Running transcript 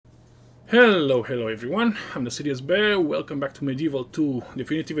Hello everyone, I'm the Serious Bear, welcome back to Medieval 2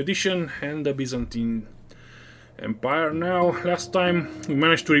 Definitive Edition and the Byzantine Empire. Now, last time we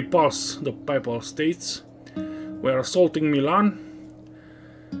managed to repulse the Papal States. We are assaulting Milan.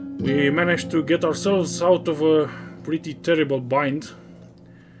 We managed to get ourselves out of a pretty terrible bind.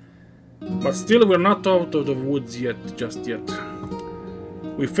 But still we're not out of the woods just yet.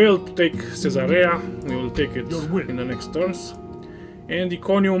 We failed to take Caesarea, we will take it in the next turns. And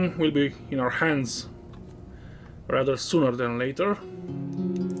Iconium will be in our hands rather sooner than later.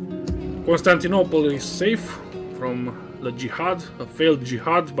 Constantinople is safe from the jihad, a failed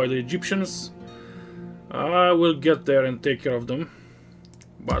jihad by the Egyptians. I will get there and take care of them,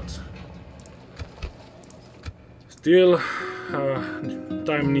 but still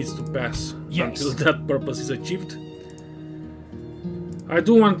time needs to pass until that purpose is achieved. I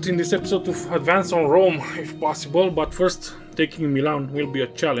do want in this episode to advance on Rome if possible, but first taking Milan will be a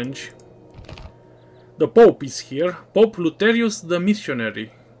challenge. The Pope is here, Pope Luterius the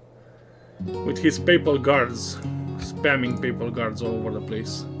Missionary, with his papal guards, spamming papal guards all over the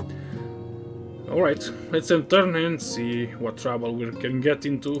place. Alright, let's enter and see what trouble we can get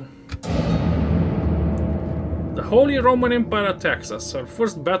into. The Holy Roman Empire attacks us, our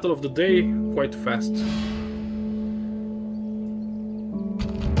first battle of the day, quite fast.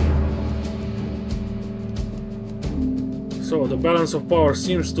 So the balance of power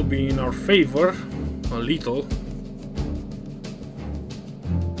seems to be in our favor, a little.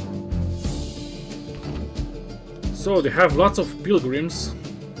 So they have lots of pilgrims,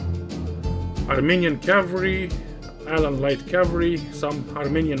 Armenian cavalry, Alan light cavalry, some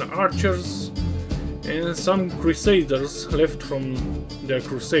Armenian archers, and some crusaders left from their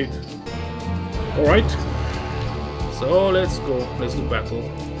crusade. Alright, so let's go, let's do battle.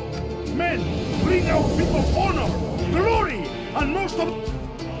 Men, bring out people honor, glory, and most of...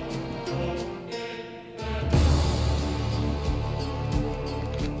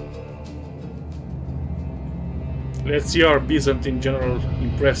 Let's see our Byzantine general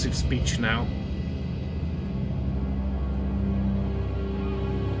impressive speech now.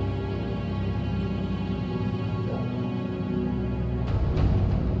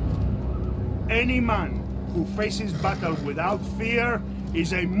 Any man who faces battle without fear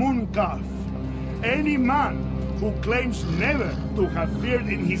is a mooncalf. Any man who claims never to have feared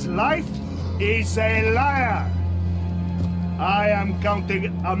in his life is a liar. I am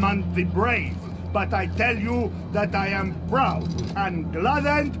counted among the brave, but I tell you that I am proud and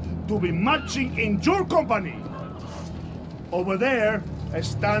gladdened to be marching in your company. Over there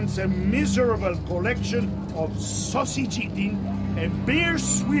stands a miserable collection of sausage-eating and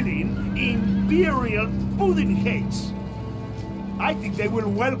beer-swilling imperial pudding heads. I think they will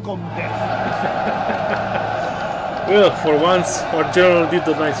welcome death. Well, for once, our general did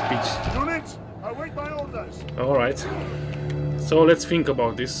a nice speech. Units, await my orders. Alright, so let's think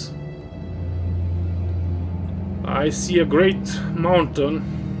about this. I see a great mountain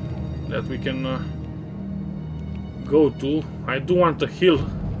that we can go to. I do want a hill.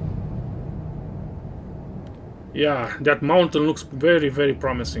 Yeah, that mountain looks very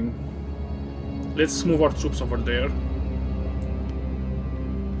promising. Let's move our troops over there.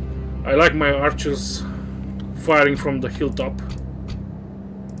 I like my archers firing from the hilltop.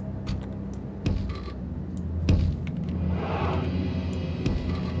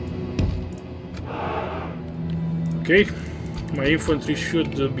 Okay, my infantry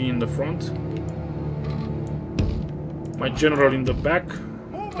should be in the front. My general in the back,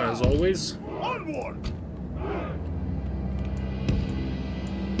 as always. Onward!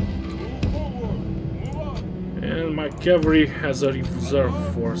 And my cavalry has a reserve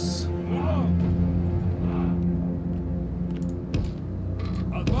force.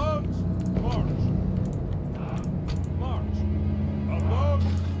 Advance, march. March. Advance,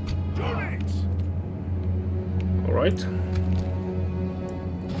 units. Alright.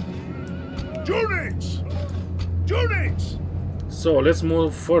 Units! Units! So let's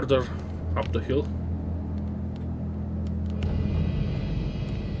move further up the hill.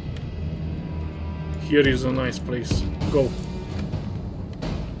 Here is a nice place. Go.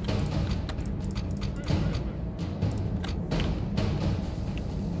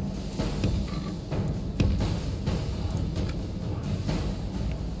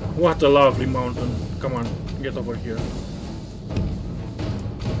 What a lovely mountain. Come on, get over here.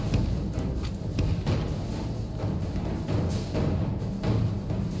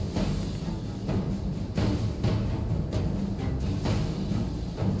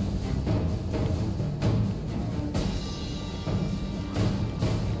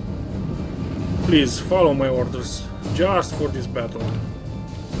 Please follow my orders, just for this battle.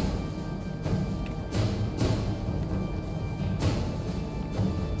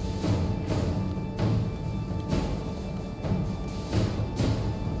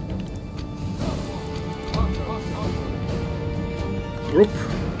 group.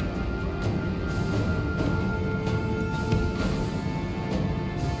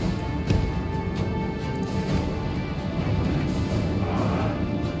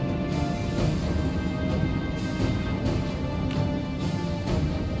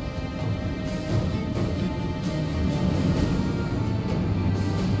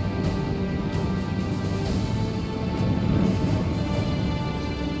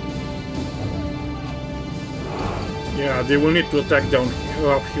 Yeah, they will need to attack down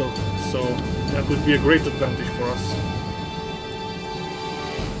uphill, so that would be a great advantage for us.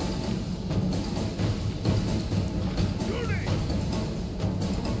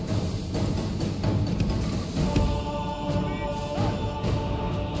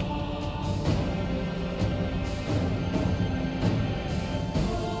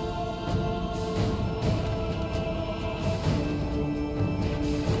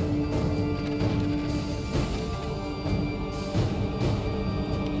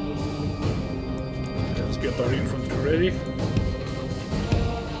 Get our infantry ready.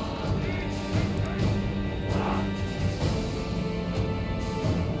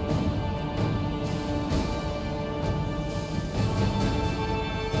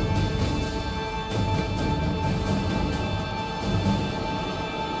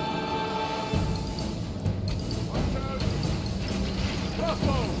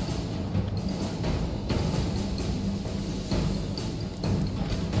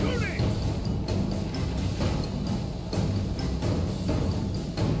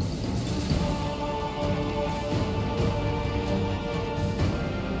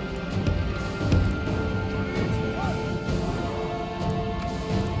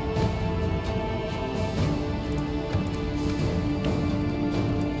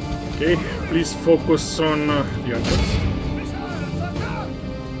 Okay, please focus on the others.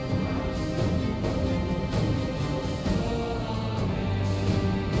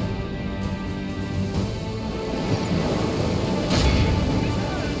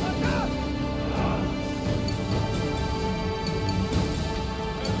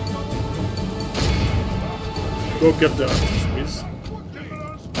 Go get the archers, please.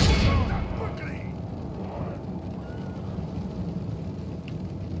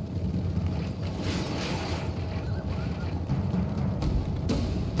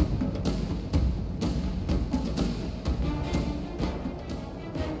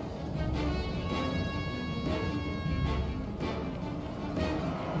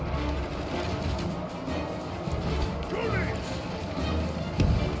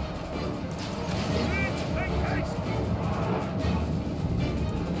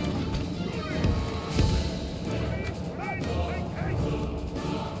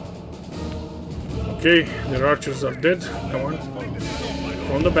 Okay, their archers are dead. Come on.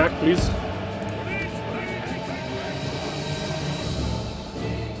 From the back, please.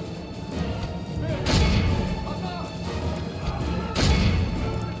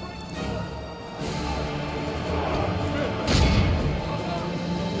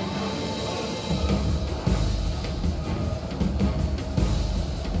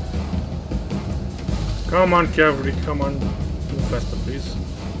 Come on, cavalry, come on. Move faster, please.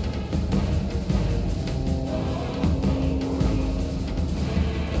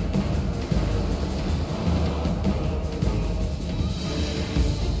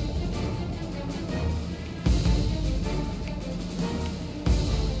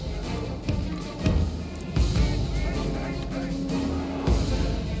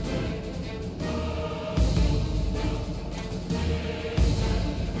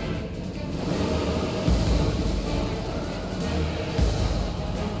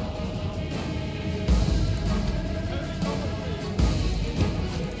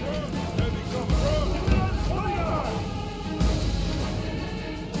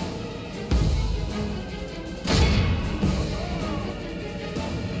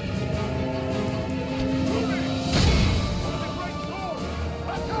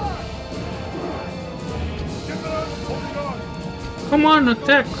 Come on,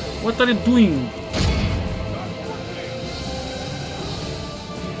 attack! What are you doing?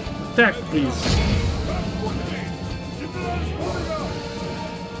 Attack, please.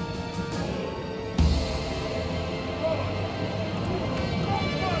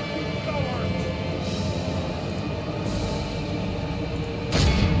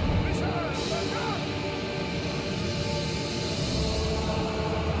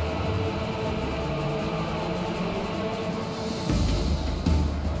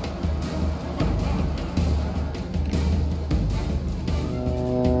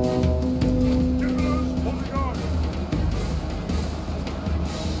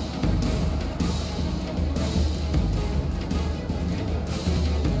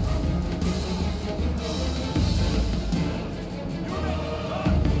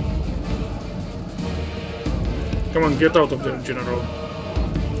 Come on, get out of there, General.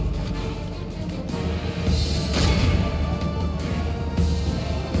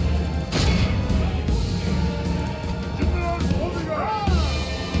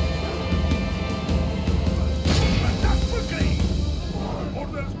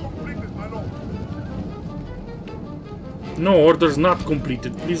 No, orders not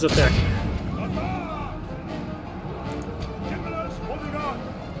completed. Please attack.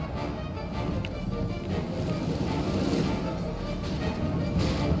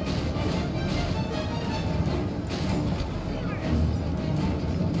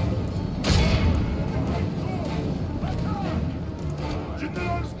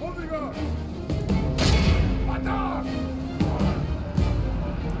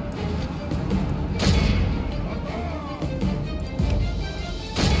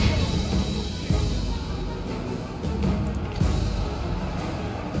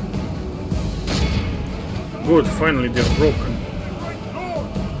 Good, finally they're broken.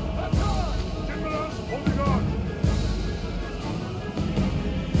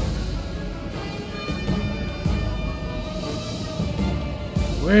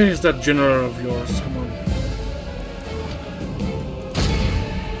 Where is that general of yours? Come on.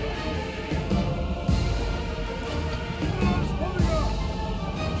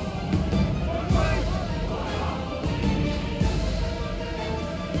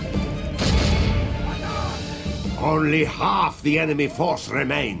 Only half the enemy force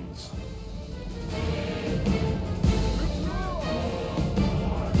remains.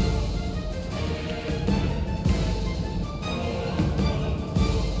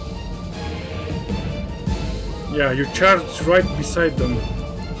 Yeah, you charged right beside them.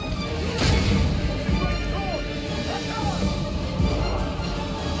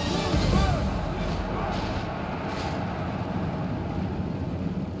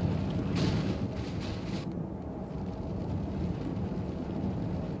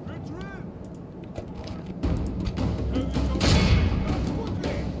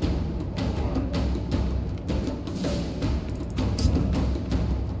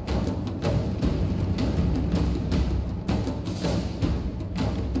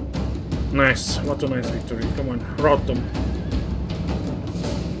 Nice, what a nice victory. Come on, rout them.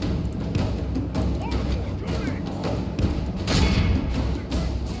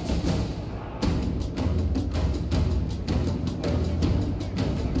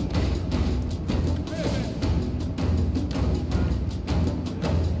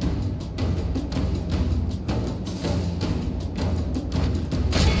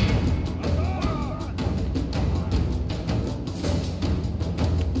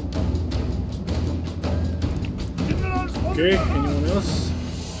 Okay, anyone else?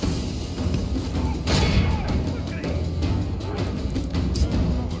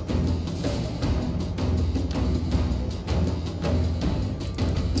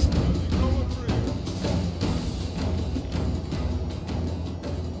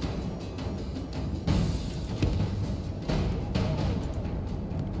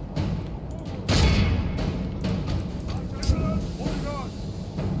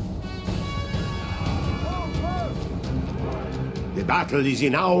 The battle is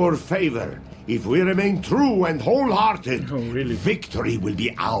in our favor. If we remain true and wholehearted, Oh, really? victory will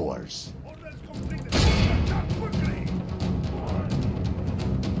be ours.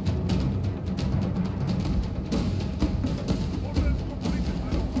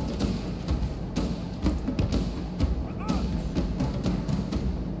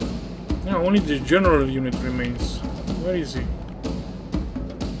 Yeah, only the general unit remains. Where is he?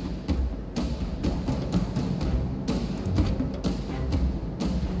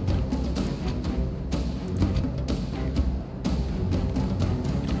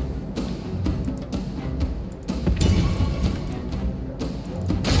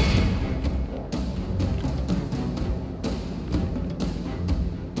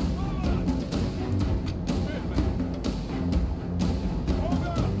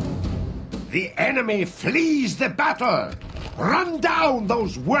 The enemy flees the battle! Run down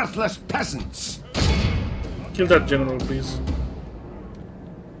those worthless peasants! Kill that general, please.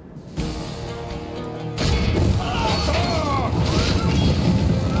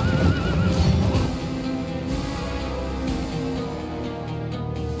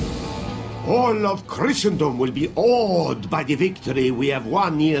 All of Christendom will be awed by the victory we have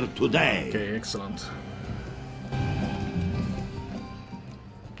won here today. Okay, excellent.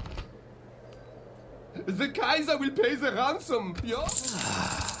 The Kaiser will pay the ransom, yeah?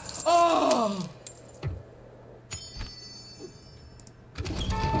 Oh!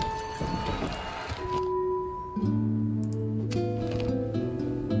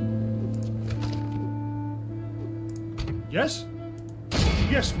 Yes?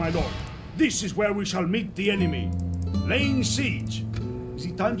 Yes, my lord. This is where we shall meet the enemy. Laying siege. Is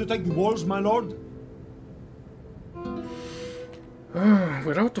it time to take the walls, my lord?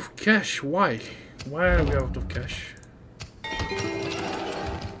 We're out of cash. Why? Why are we out of cash?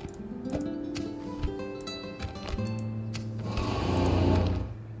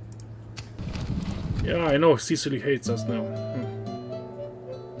 Yeah, I know Sicily hates us now.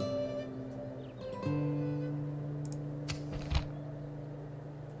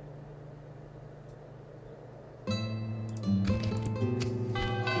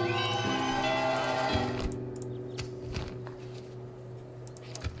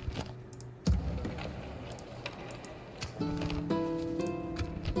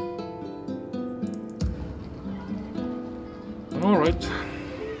 All right.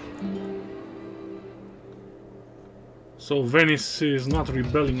 So Venice is not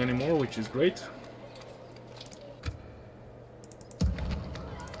rebelling anymore, which is great.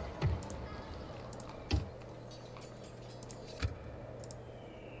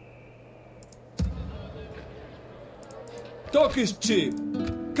 Talk is cheap.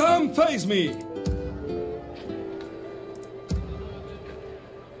 Come face me.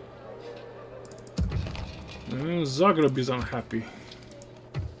 Zagreb is unhappy.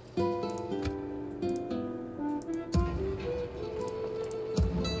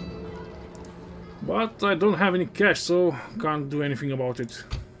 But I don't have any cash, so can't do anything about it.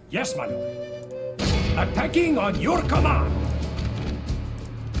 Yes, my lord. Attacking on your command.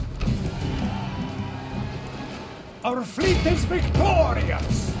 Our fleet is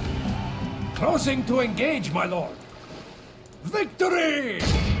victorious. Closing to engage, my lord. Victory!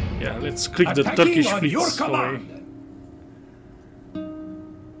 Yeah, let's click the Attacking Turkish on fleets your away. command.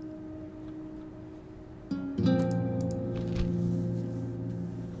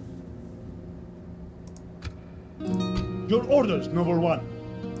 Your orders, noble one.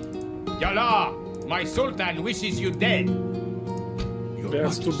 Yalla, my sultan wishes you dead.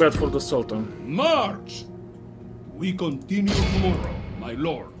 That's too bad for the Sultan. March! We continue tomorrow, my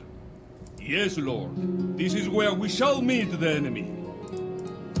lord. Yes, lord. This is where we shall meet the enemy.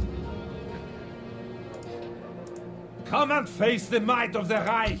 Come and face the might of the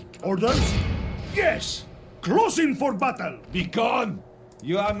Reich. Orders? Yes! Closing for battle! Be gone!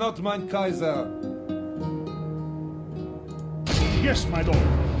 You are not mein Kaiser. Yes, my lord.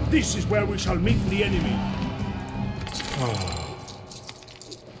 This is where we shall meet the enemy.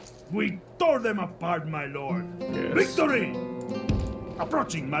 We tore them apart, my lord. Yes. Victory!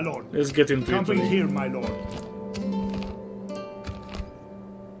 Approaching, my lord. Let's get into Camping Italy. here, my lord.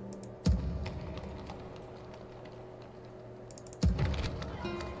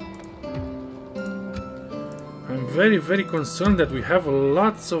 I'm very, very concerned that we have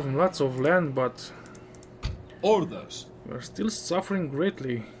lots of land, but Orders. we're still suffering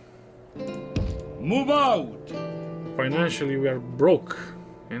greatly. Move out! Financially, we are broke,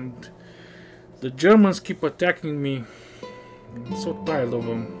 and the Germans keep attacking me. I'm so tired of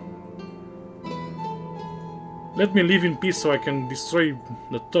them. Let me live in peace so I can destroy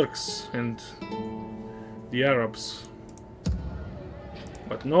the Turks and the Arabs.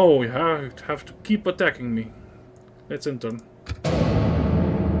 But no, we have to keep attacking me. Let's enter.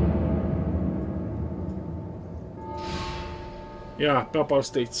 Yeah, Papal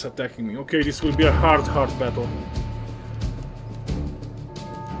States attacking me. Okay, this will be a hard battle.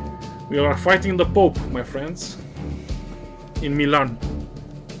 We are fighting the Pope, my friends, in Milan.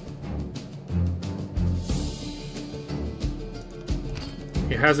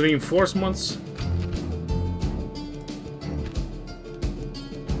 He has reinforcements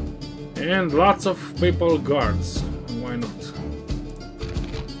and lots of papal guards. Why not?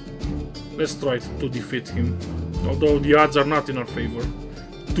 Let's try to defeat him, although the odds are not in our favor.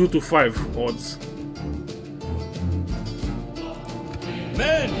 2 to 5 odds.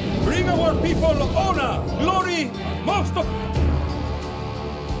 Men, bring our people honor, glory, most of...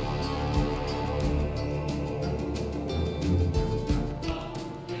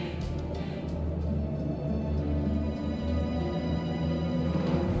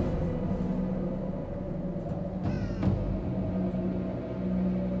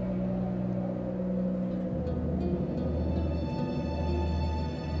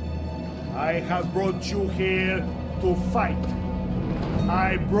 I have brought you here to fight.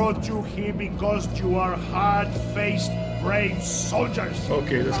 I brought you here because you are hard-faced, brave soldiers.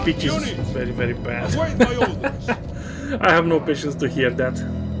 Okay, the speech is very, very bad. Await my orders. I have no patience to hear that.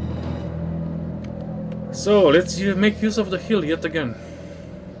 So, let's make use of the hill yet again.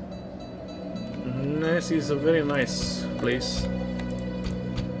 This is a very nice place.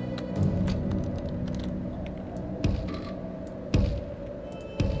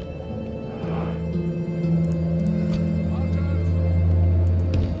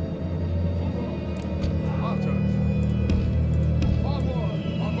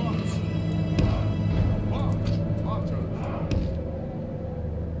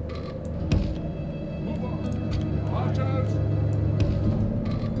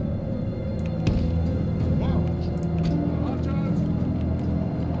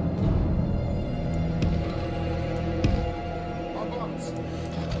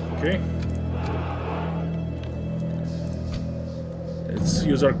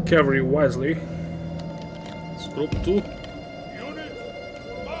 use our cavalry wisely. It's group 2.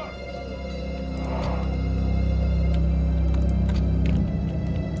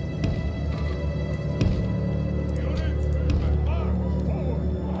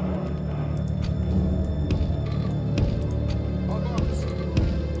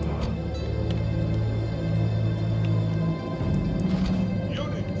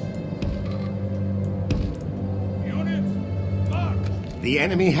 The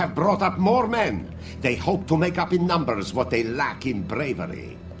enemy have brought up more men. They hope to make up in numbers what they lack in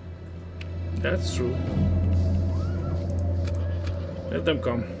bravery. That's true. Let them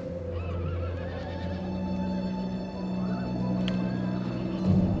come.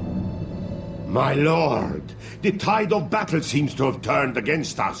 My lord, the tide of battle seems to have turned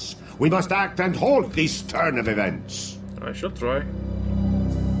against us. We must act and halt this turn of events. I shall try.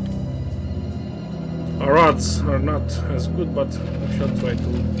 Our odds are not as good, but we shall try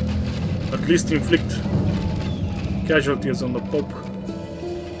to at least inflict casualties on the Pope.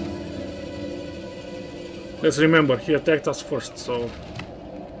 Let's remember, he attacked us first, so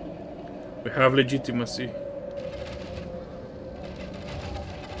we have legitimacy.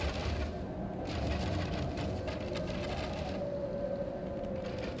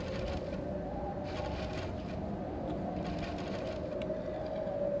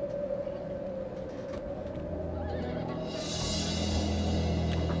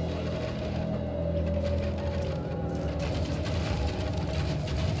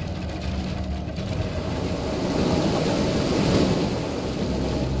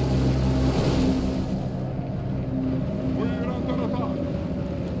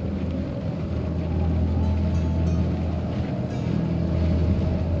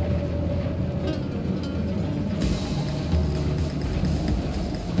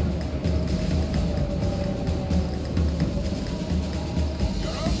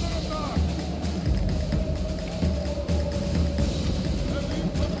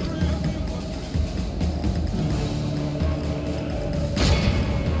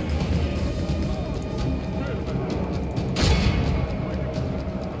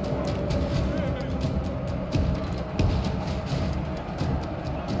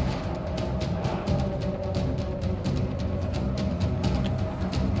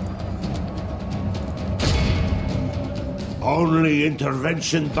 Only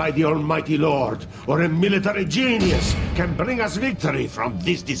intervention by the Almighty Lord or a military genius can bring us victory from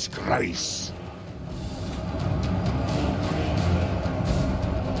this disgrace.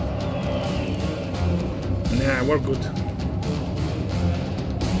 Nah, we're good.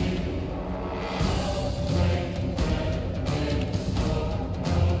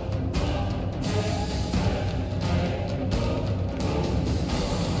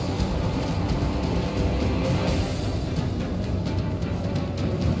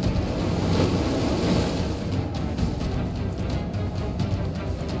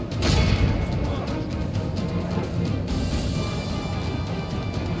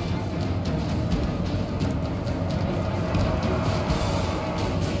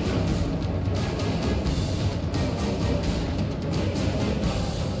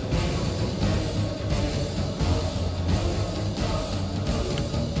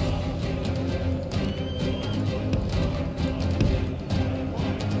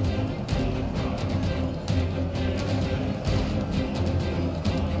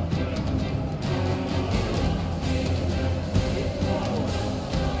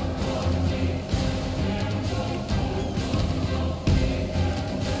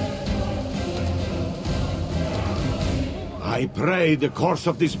 I pray the course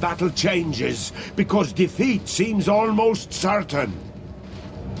of this battle changes, because defeat seems almost certain.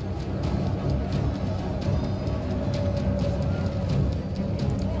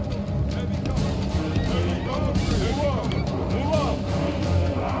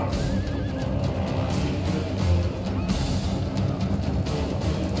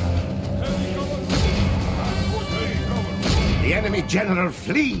 The enemy general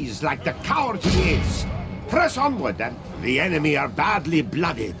flees like the coward he is. Press onward, then. The enemy are badly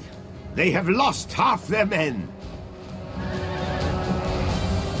blooded. They have lost half their men.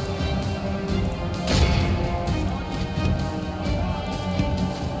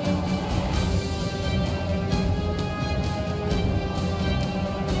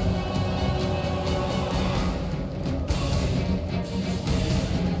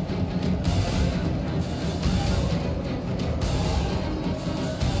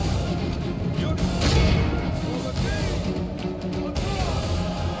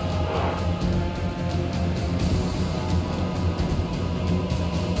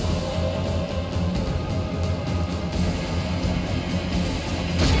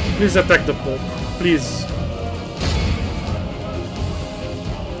 Please attack the Pope. Please.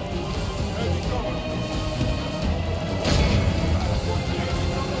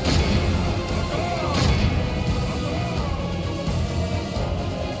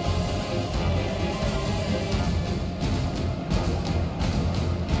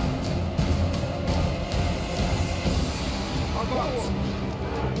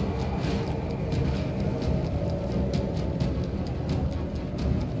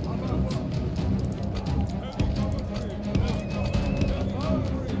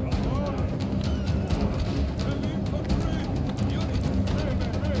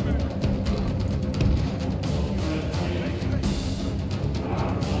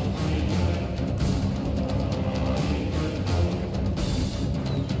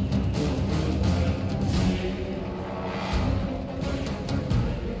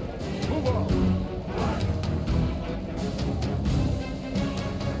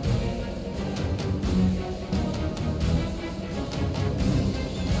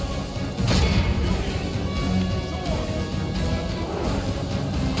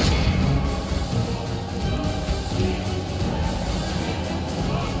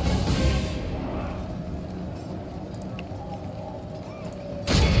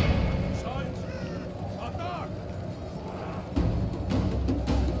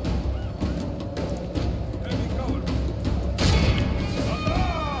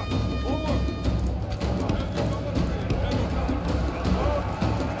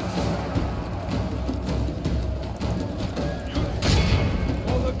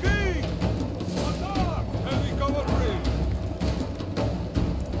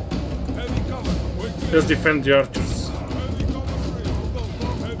 Let's defend the archers.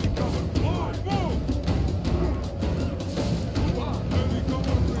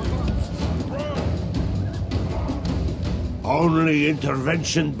 Only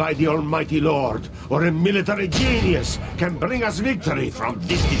intervention by the Almighty Lord or a military genius can bring us victory from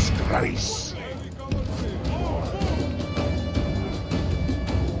this disgrace.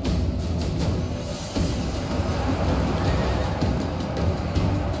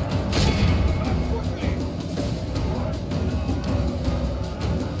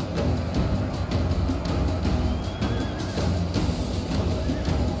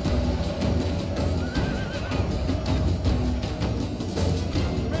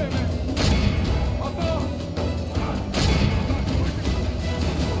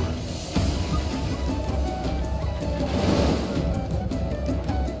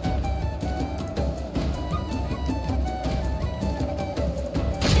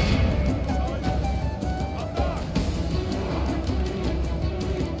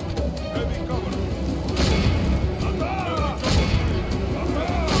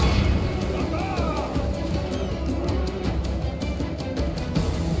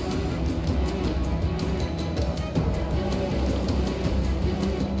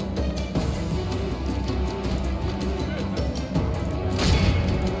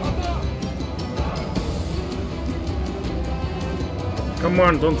 Come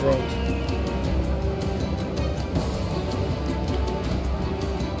on, don't roll.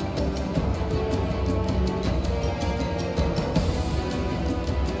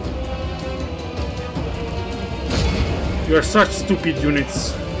 You are such stupid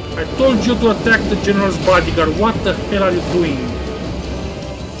units. I told you to attack the general's bodyguard. What the hell are you doing?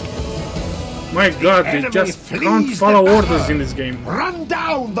 My god, they just can't follow orders in this game. Run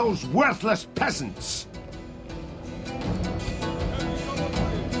down those worthless peasants!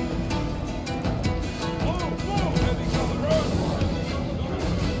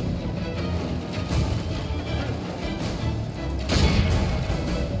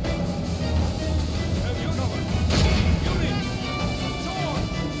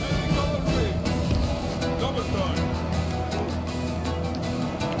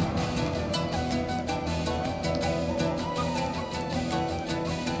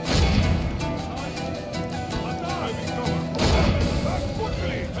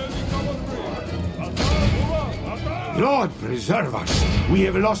 Lord preserve us! We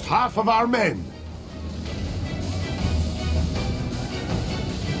have lost half of our men!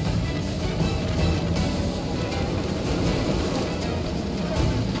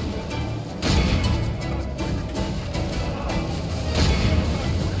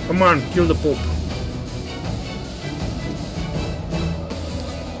 Come on, kill the Pope.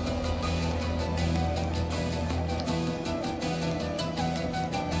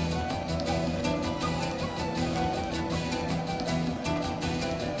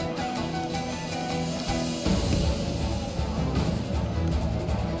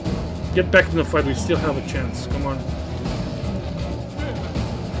 Get back in the fight, we still have a chance. Come on.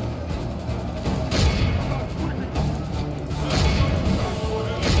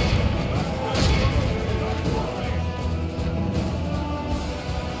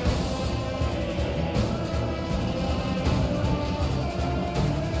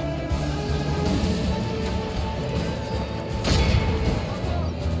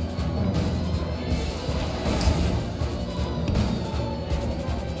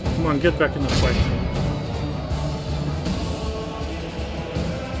 on, get back in the fight.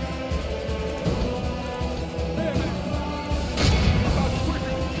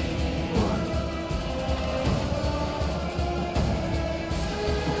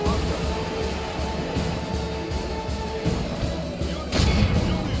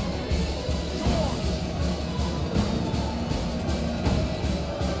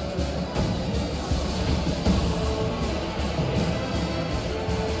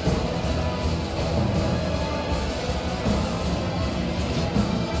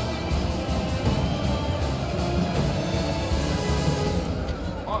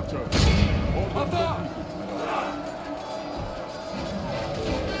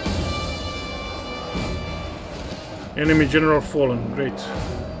 Enemy general fallen, great.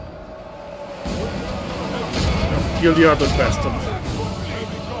 Kill the other bastard.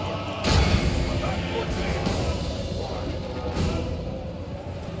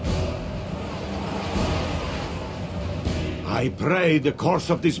 I pray the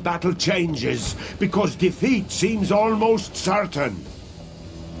course of this battle changes, because defeat seems almost certain.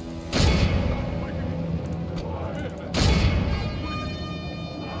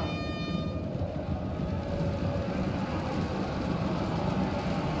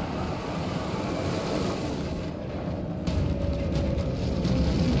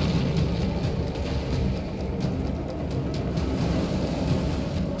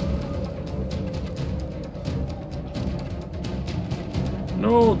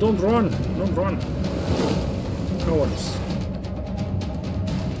 No, don't run, don't run. Cowards.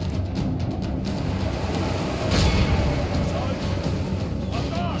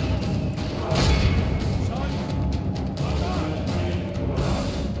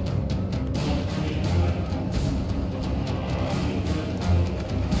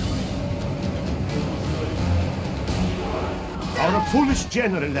 Our foolish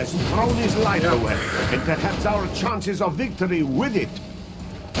general has thrown his life away, and perhaps our chances of victory with it.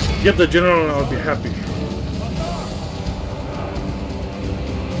 Get the general and I'll be happy.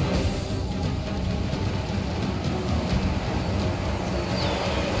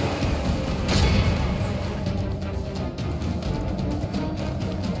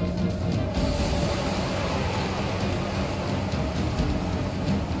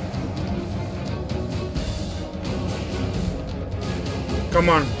 Come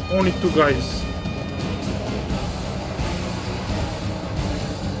on, only two guys.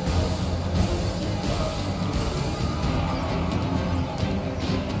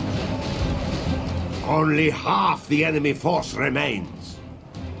 Only half the enemy force remains.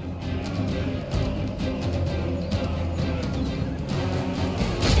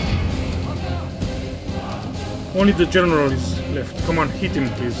 Only the general is left. Come on, hit him,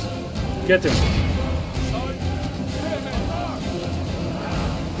 please. Get him.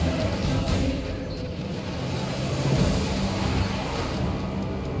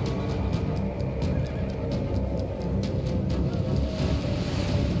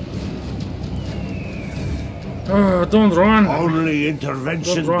 Don't run. Only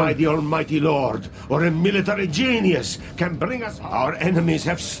intervention by the Almighty Lord or a military genius can bring us. Our enemies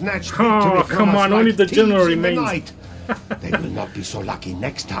have snatched victory from come us on, like only the general thieves in the remains. night. They will not be so lucky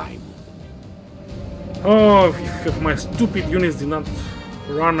next time. Oh, if my stupid units did not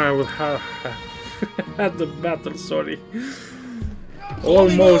run, I would have had the battle, sorry.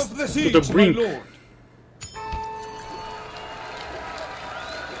 Almost to the brink.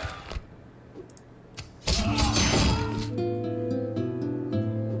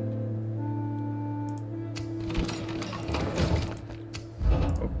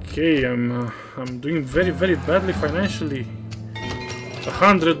 Okay, I'm doing very badly financially.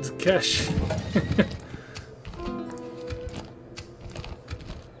 100 cash.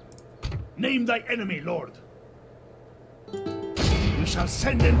 Name thy enemy, Lord. We shall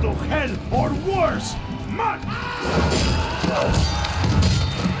send them to hell or worse. March!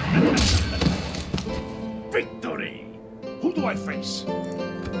 Victory! Who do I face?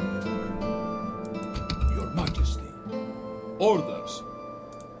 Your Majesty. Orders.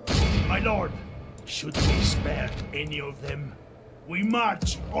 My lord, should we spare any of them? We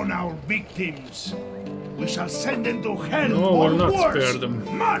march on our victims. We shall send them to hell No, or we'll not worse. spare them.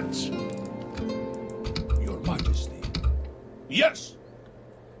 March! Your Majesty. Yes!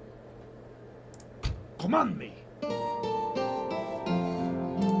 Command me.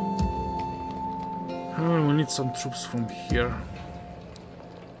 We need some troops from here.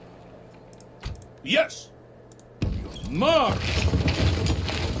 Yes! March!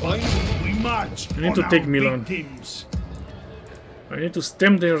 We march We need on to take our Milan. victims. I need to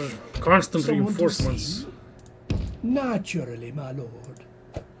stem their constant Someone to reinforcements. see? Naturally, my lord.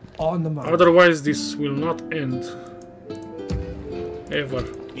 On the march. Otherwise, this will not end. Ever.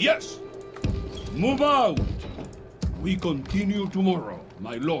 Yes! Move out! We continue tomorrow,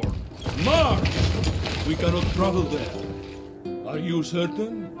 my lord. March! We cannot travel there. Are you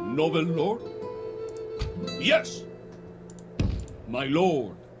certain, noble lord? Yes! My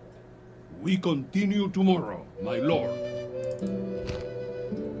lord. We continue tomorrow, my lord.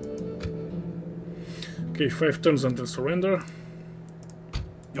 Okay, 5 turns until surrender.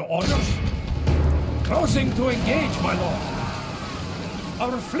 Your orders? Closing to engage, my lord.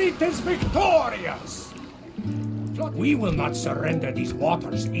 Our fleet is victorious. We will not surrender these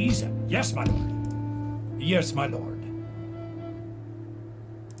waters easy. Yes, my lord. Yes, my lord.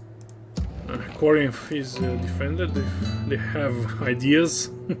 Corinth is defended. They have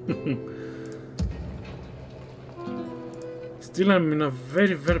ideas. Still, I'm in a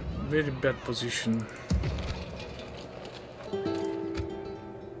very, very, very bad position.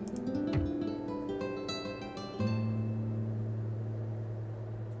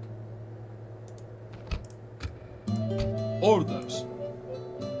 Orders.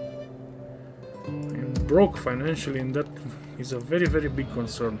 I'm broke financially, and that is a very, very big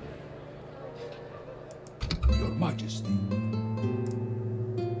concern. Your Majesty.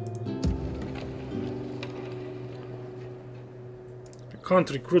 I can't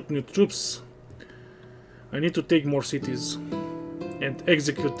recruit new troops. I need to take more cities and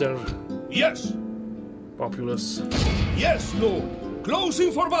execute their Yes! populace. Yes, lord!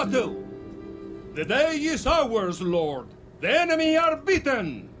 Closing for battle! The day is ours, lord! The enemy are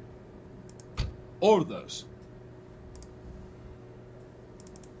beaten! Orders.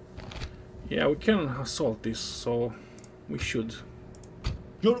 Yeah, we can assault this, so we should.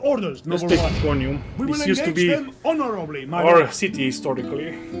 Your orders, Let's noble take one. Iconium. We will This used to engage be them honorably, my our lord. city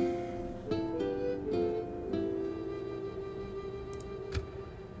historically.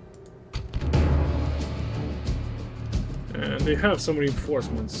 And they have some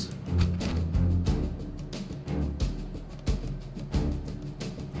reinforcements.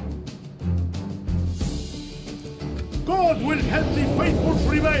 God will help the faithful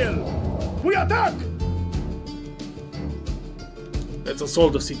prevail. We attack! Let's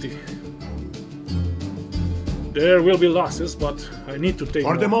assault the city. There will be losses, but I need to take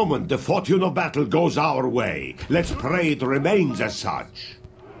For the more. moment, the fortune of battle goes our way. Let's pray it remains as such.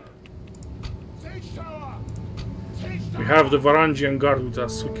 We have the Varangian Guard with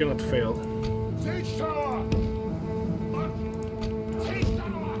us, we cannot fail.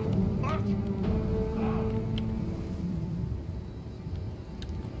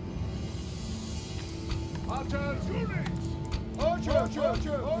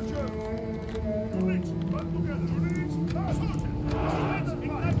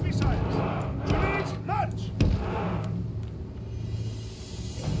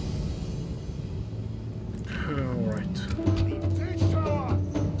 Alright.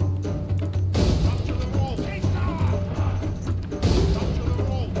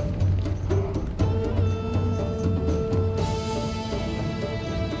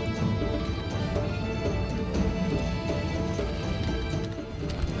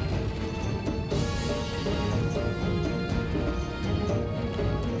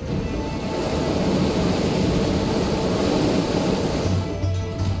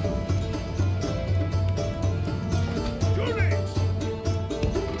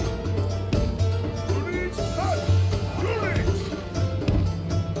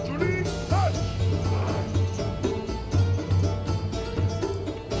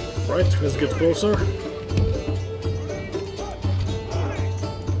 Right, let's get closer.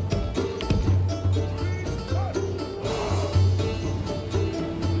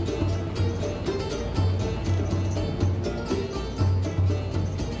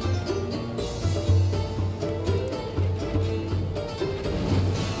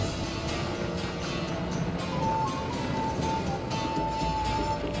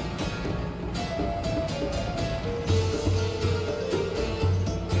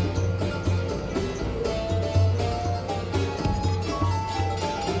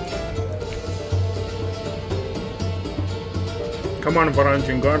 Come on,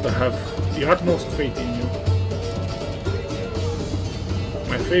 Varangian Guard, I have the utmost faith in you.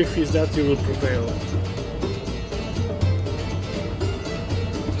 My faith is that you will prevail.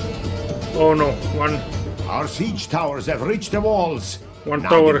 Oh no, Our siege towers have reached the walls. one Now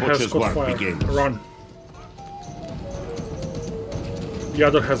tower the has butcher's caught work fire. begins. Run. The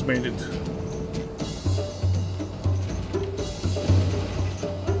other has made it.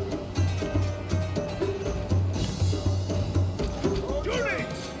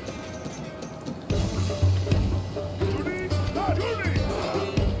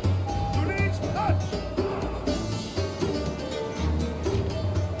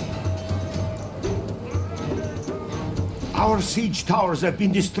 Our siege towers have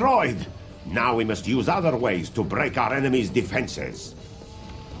been destroyed. Now we must use other ways to break our enemy's defenses.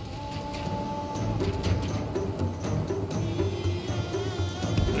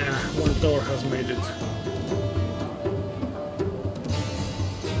 One tower has made it.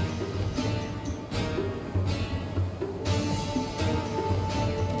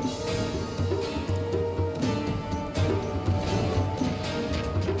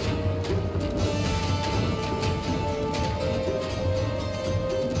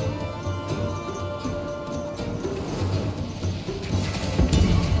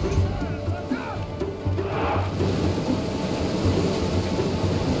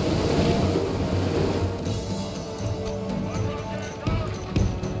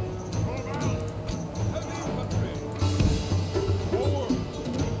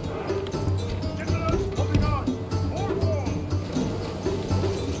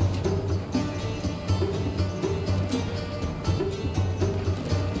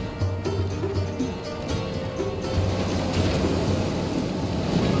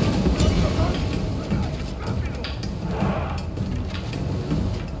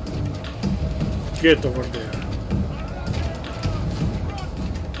 Get over there.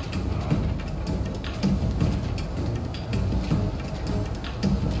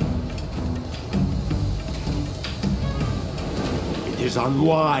 It is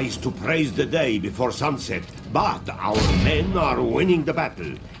unwise to praise the day before sunset, but our men are winning the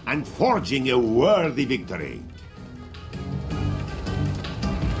battle and forging a worthy victory.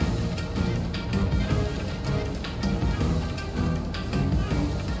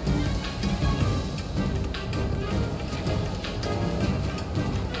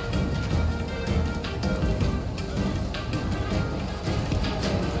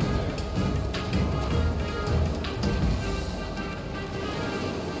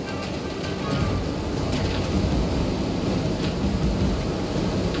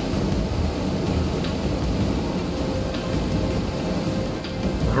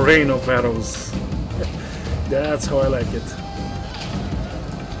 Rain of arrows. That's how I like it.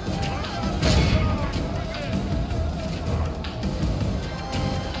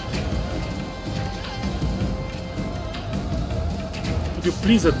 Would you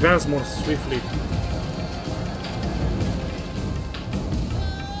please advance more swiftly?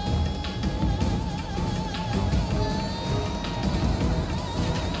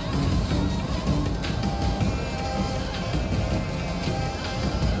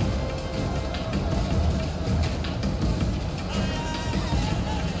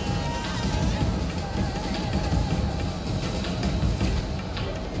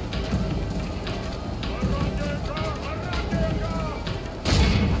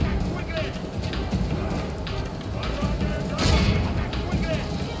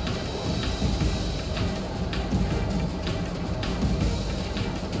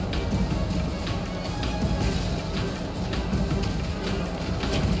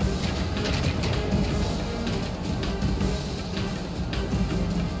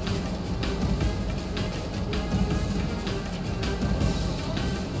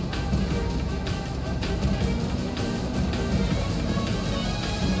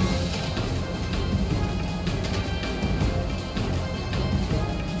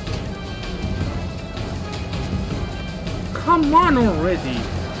 Come on already!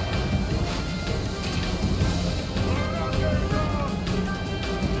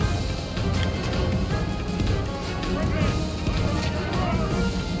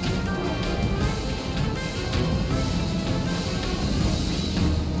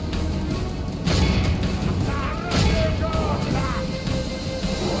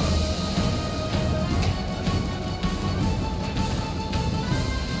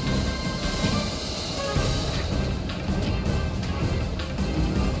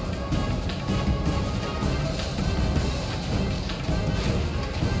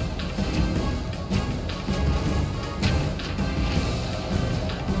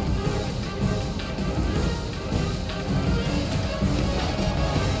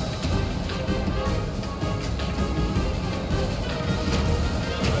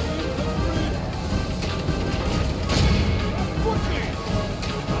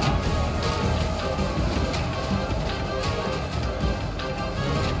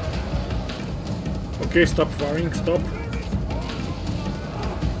 Okay, stop firing, stop.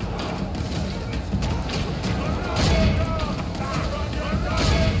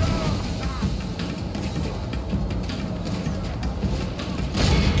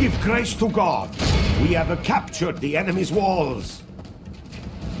 Give grace to God. We have captured the enemy's walls.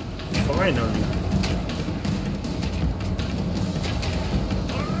 Finally.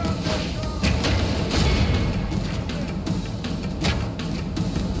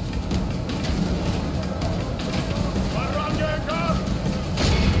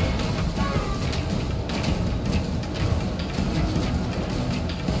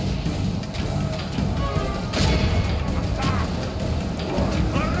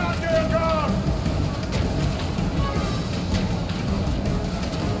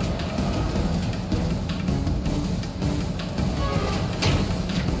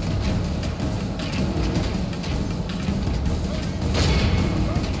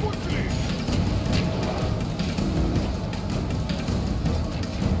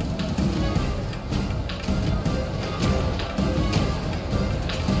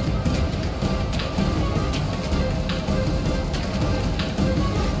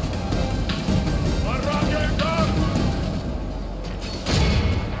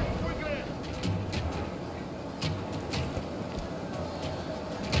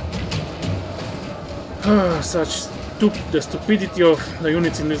 The stupidity of the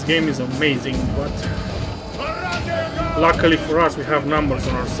units in this game is amazing, but luckily for us we have numbers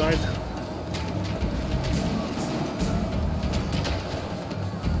on our side.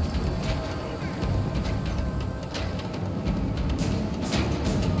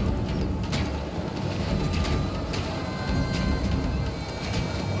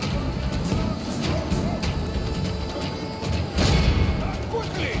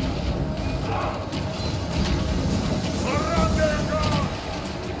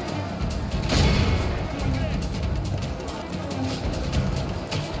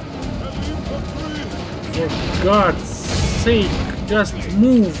 For God's sake, just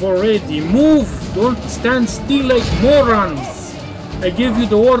move already, move! Don't stand still like morons! I gave you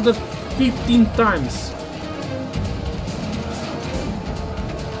the order 15 times.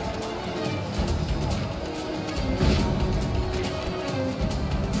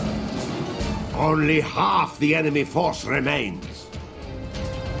 Only half the enemy force remains.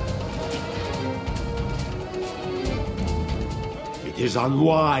 It is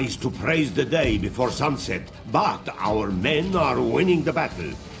unwise to praise the day before sunset, but our men are winning the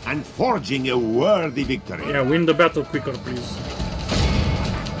battle and forging a worthy victory. Yeah, win the battle quicker, please.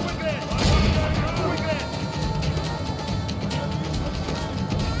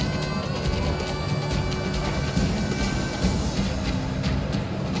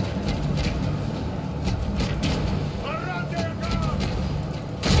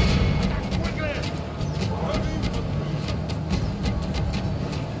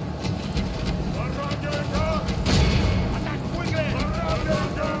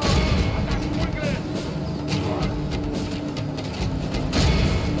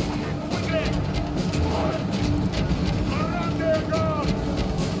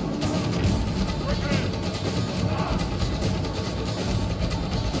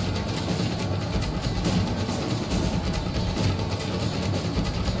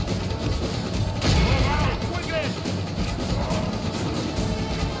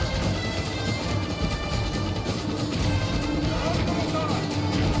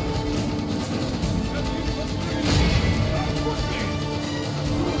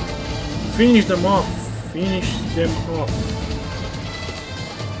 Finish them off. Finish them off.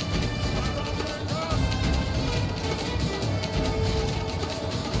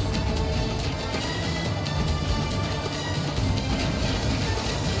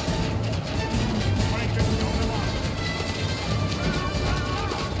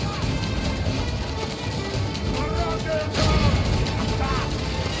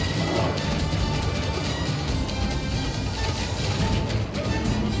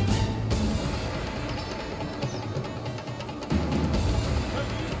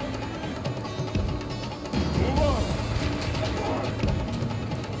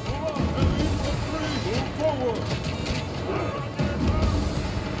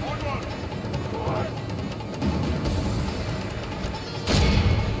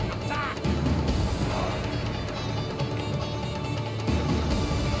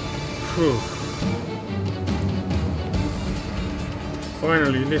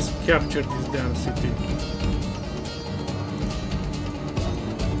 Finally, let's capture this damn city.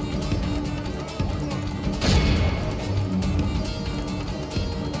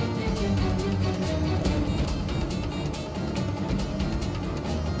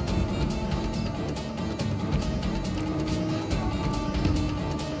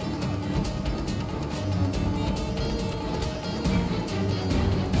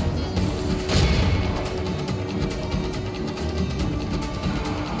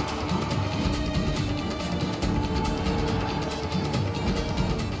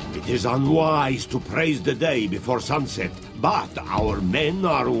 It is unwise to praise the day before sunset, but our men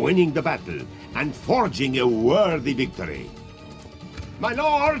are winning the battle and forging a worthy victory. My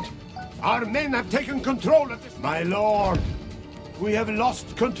lord, our men have taken control of this. My lord, we have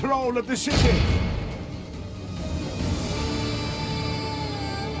lost control of the city.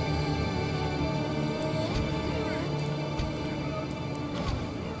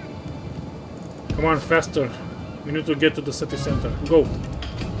 Come on, faster. We need to get to the city center. Go.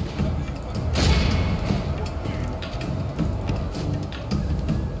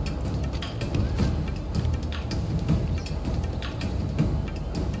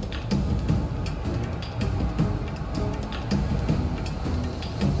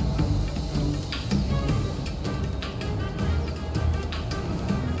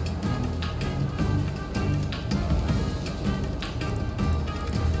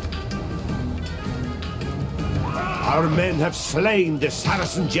 Our men have slain the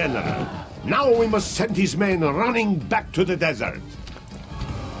Saracen general. Now we must send his men running back to the desert.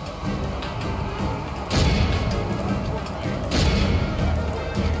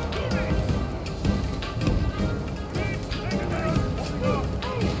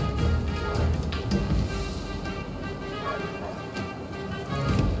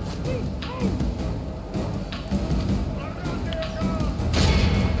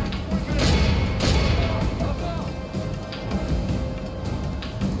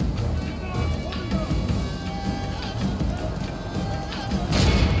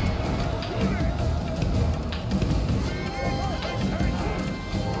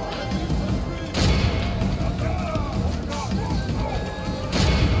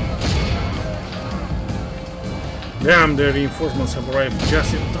 Damn, the reinforcements have arrived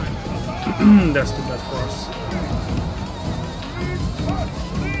just in time. That's too bad for us.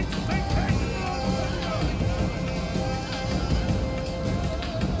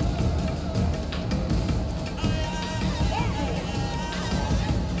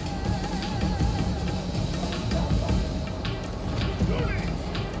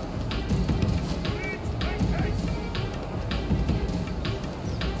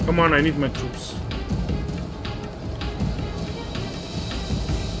 Come on, I need my troops.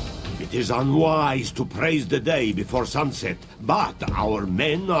 It is unwise to praise the day before sunset, but our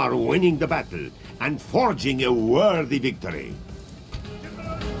men are winning the battle and forging a worthy victory.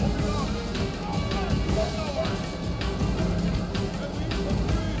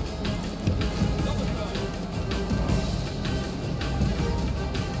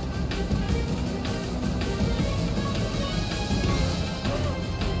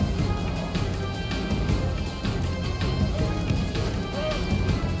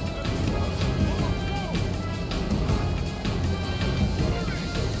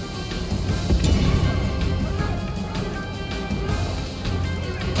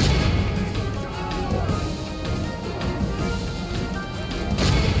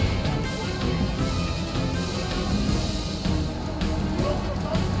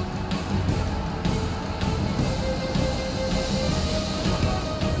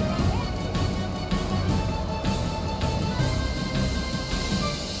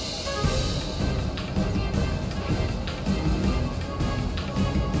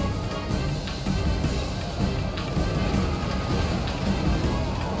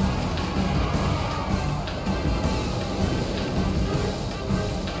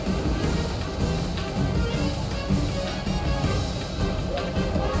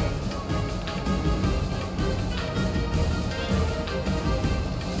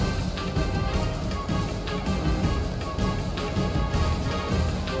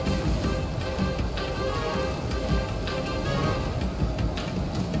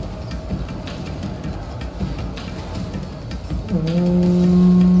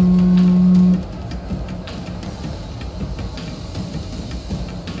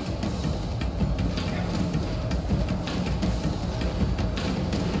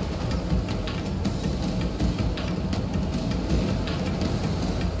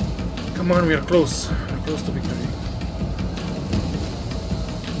 Come on, we are close. We're close to victory.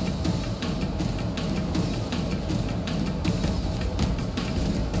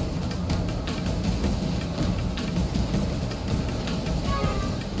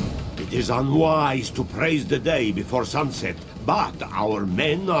 It is unwise to praise the day before sunset, but our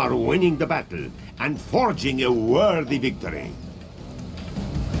men are winning the battle and forging a worthy victory.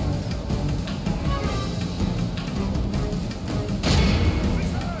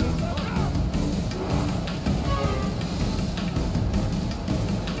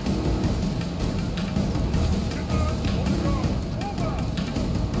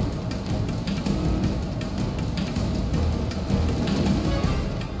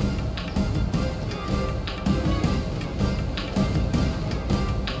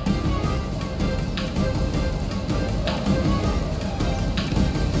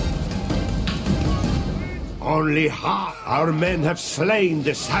 Only half our men have slain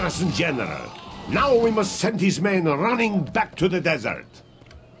the Saracen general. Now we must send his men running back to the desert.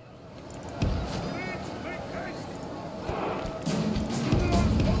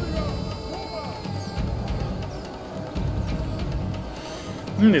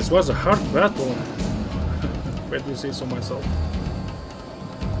 This was a hard battle, if I do say so myself.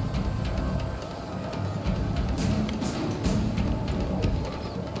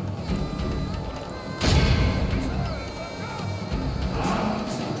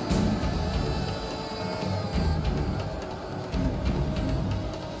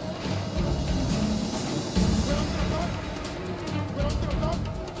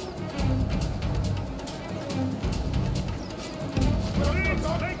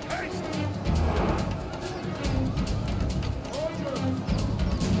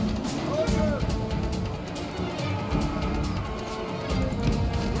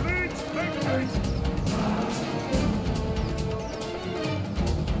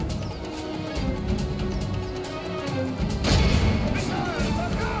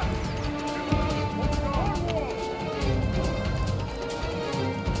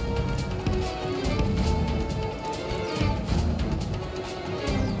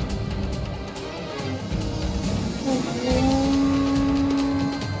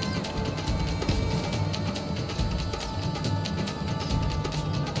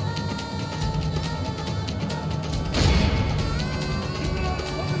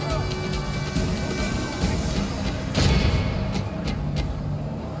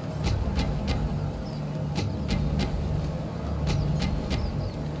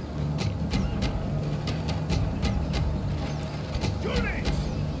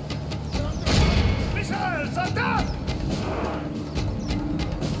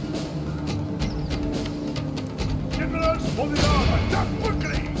 Hold it on! Attack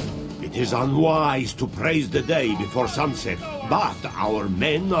quickly! It is unwise to praise the day before sunset, but our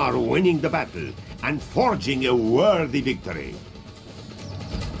men are winning the battle and forging a worthy victory.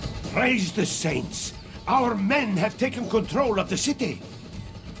 Praise the saints! Our men have taken control of the city.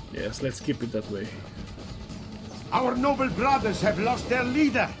 Yes, let's keep it that way. Our noble brothers have lost their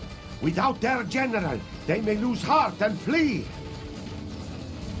leader. Without their general, they may lose heart and flee.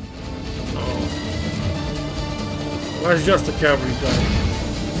 Was just a cavalry guy.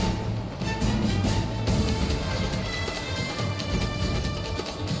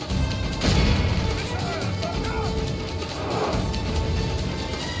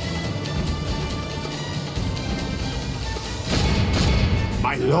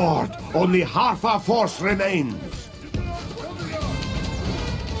 My lord, only half our force remains.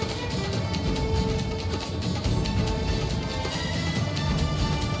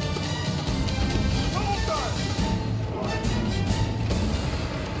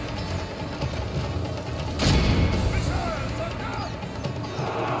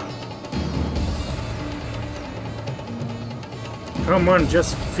 Come on,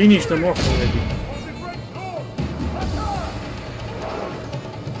 just finish them off already.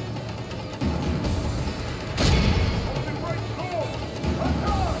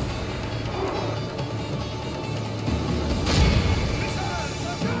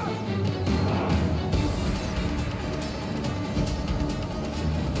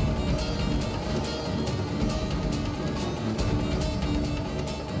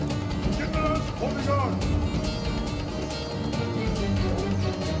 Generals, holding on!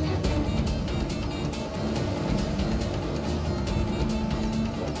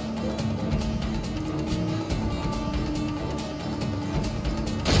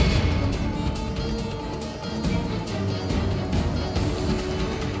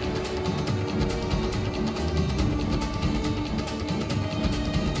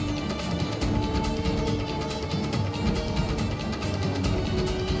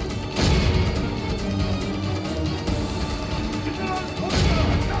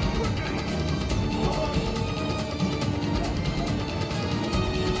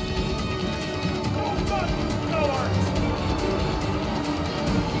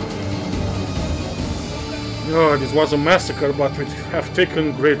 Oh, this was a massacre, but we have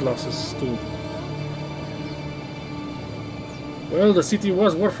taken great losses too. Well, the city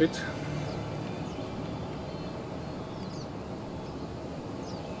was worth it.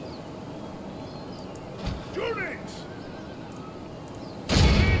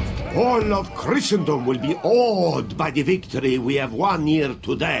 All of Christendom will be awed by the victory we have won here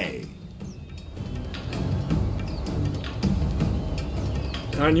today.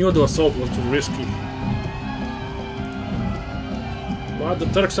 I knew the assault was too risky. But the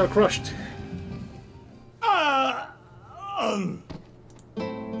Turks are crushed.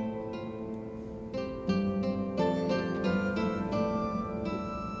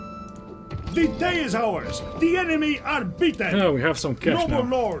 The day is ours! The enemy are beaten! Yeah, we have some cash Noble now.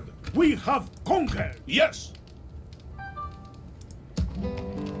 Lord, we have conquered! Yes!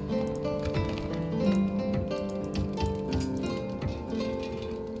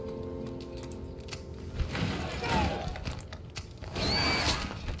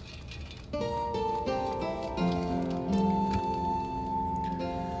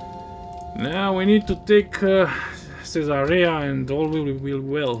 Now we need to take Caesarea and all will be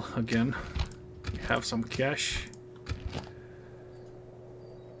well again. We have some cash.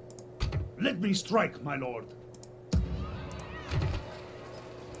 Let me strike, my lord.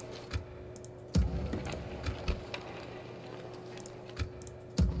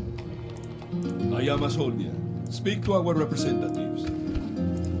 I am a soldier. Speak to our representatives.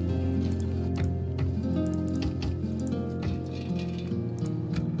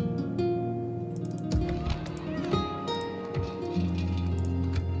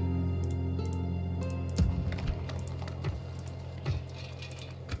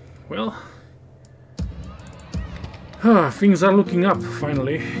 Well, things are looking up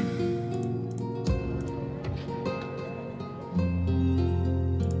finally.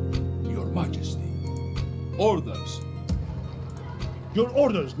 Your Majesty. Orders. Your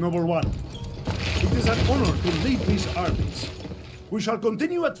orders, noble one. It is an honor to lead these armies. We shall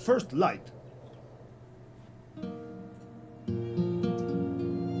continue at first light.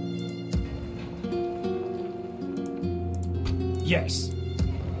 Yes.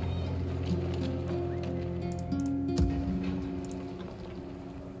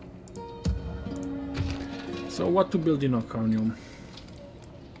 So what to build in Ocarnium?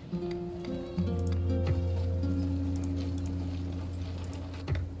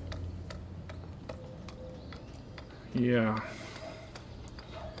 Yeah.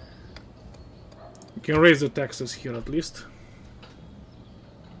 We can raise the taxes here at least.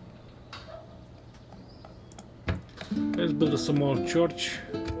 Let's build a small church.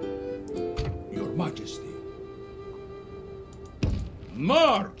 Your Majesty.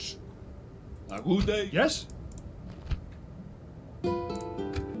 March! A good day? Yes?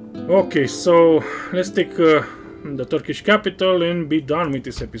 Okay, so let's take the Turkish capital and be done with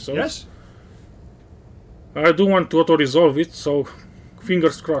this episode. Yes? I do want to auto-resolve it, so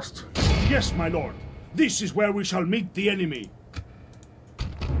fingers crossed. Yes, my lord. This is where we shall meet the enemy.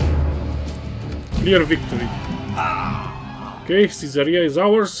 Clear victory. Okay, Caesarea is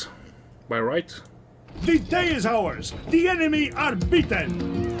ours, by right. The day is ours. The enemy are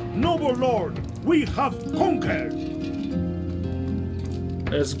beaten. Noble lord, we have conquered.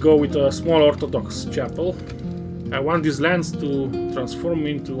 Let's go with a small Orthodox chapel. I want these lands to transform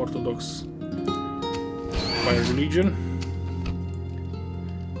into Orthodox by religion.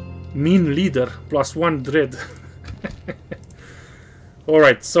 Mean leader, +1 dread.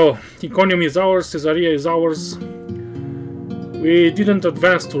 Alright, so Iconium is ours, Caesarea is ours. We didn't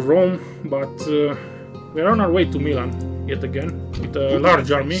advance to Rome, but we're on our way to Milan yet again with a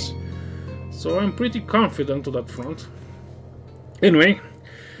large army. So I'm pretty confident to that front. Anyway,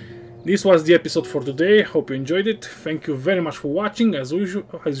 this was the episode for today. Hope you enjoyed it. Thank you very much for watching as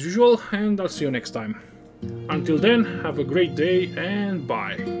usual, and I'll see you next time. Until then, have a great day and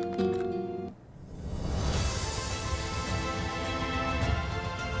bye.